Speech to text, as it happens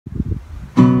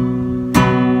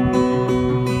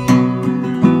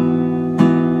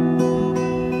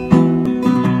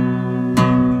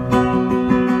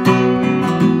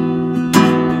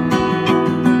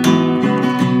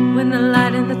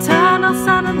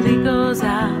goes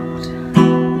out,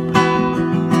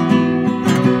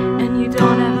 and you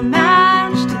don't have a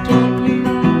match to get you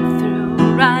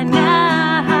through right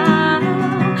now,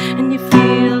 and you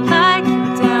feel like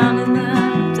you're down in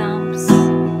the dumps,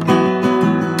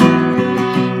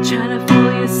 trying to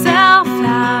pull yourself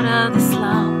out of the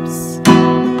slumps.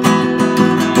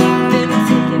 Been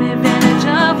taking advantage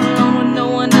of, alone with no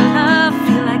one to love,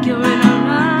 feel like you're in a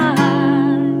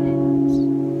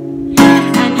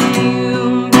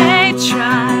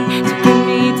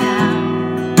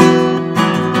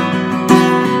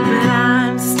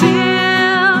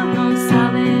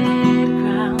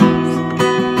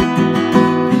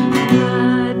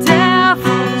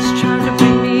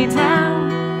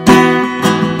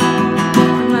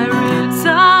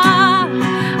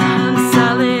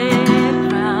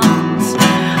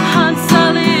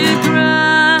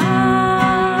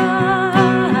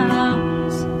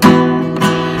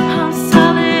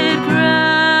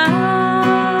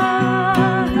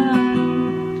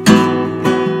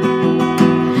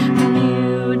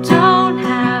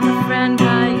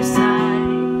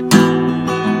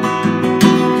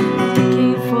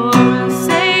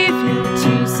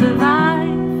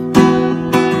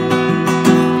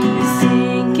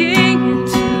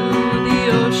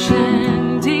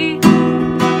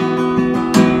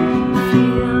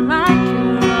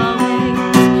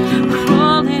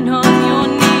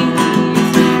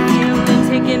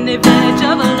advantage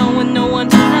of, alone with no one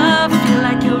to love, feel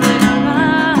like you're in a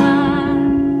rut.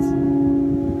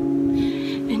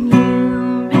 And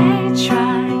you may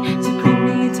try to bring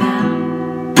me down,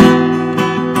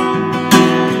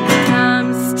 but I'm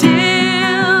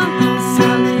still on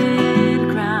solid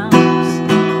ground.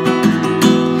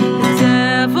 The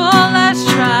devil has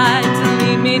tried to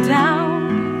lead me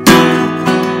down,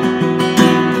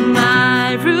 but my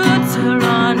roots are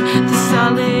on the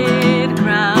solid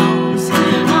ground.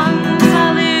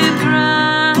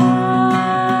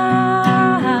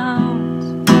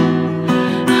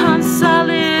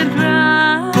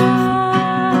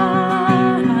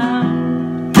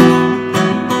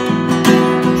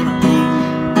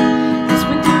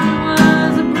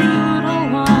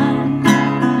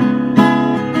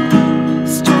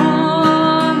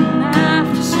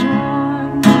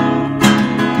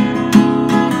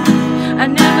 I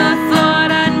never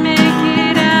thought I'd make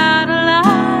it out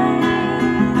alive,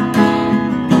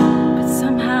 but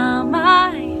somehow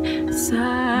my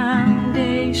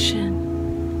foundation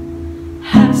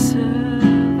has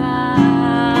survived.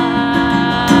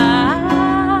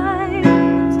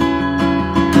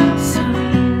 So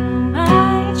you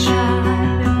might try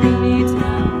to bring me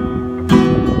down.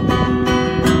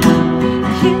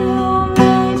 You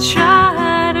may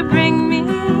try to bring me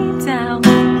down.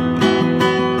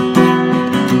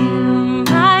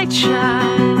 Try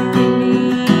to bring me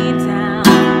down,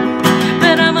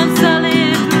 but I'm on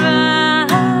solid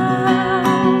ground.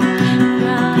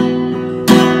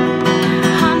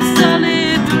 On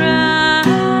solid ground.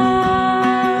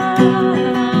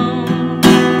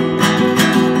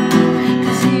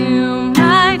 'Cause you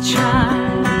might try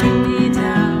to bring me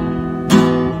down.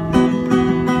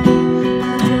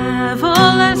 The devil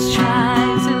has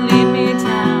tried to lead me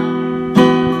down.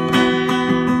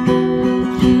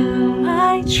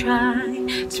 Try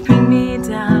to bring me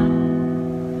down,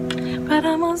 but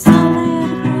I'm on solid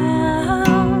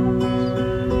ground,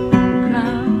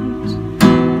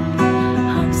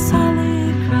 on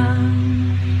solid ground.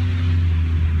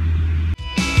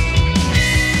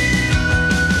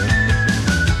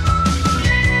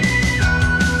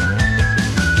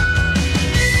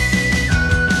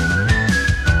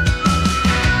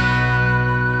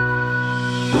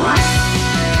 What?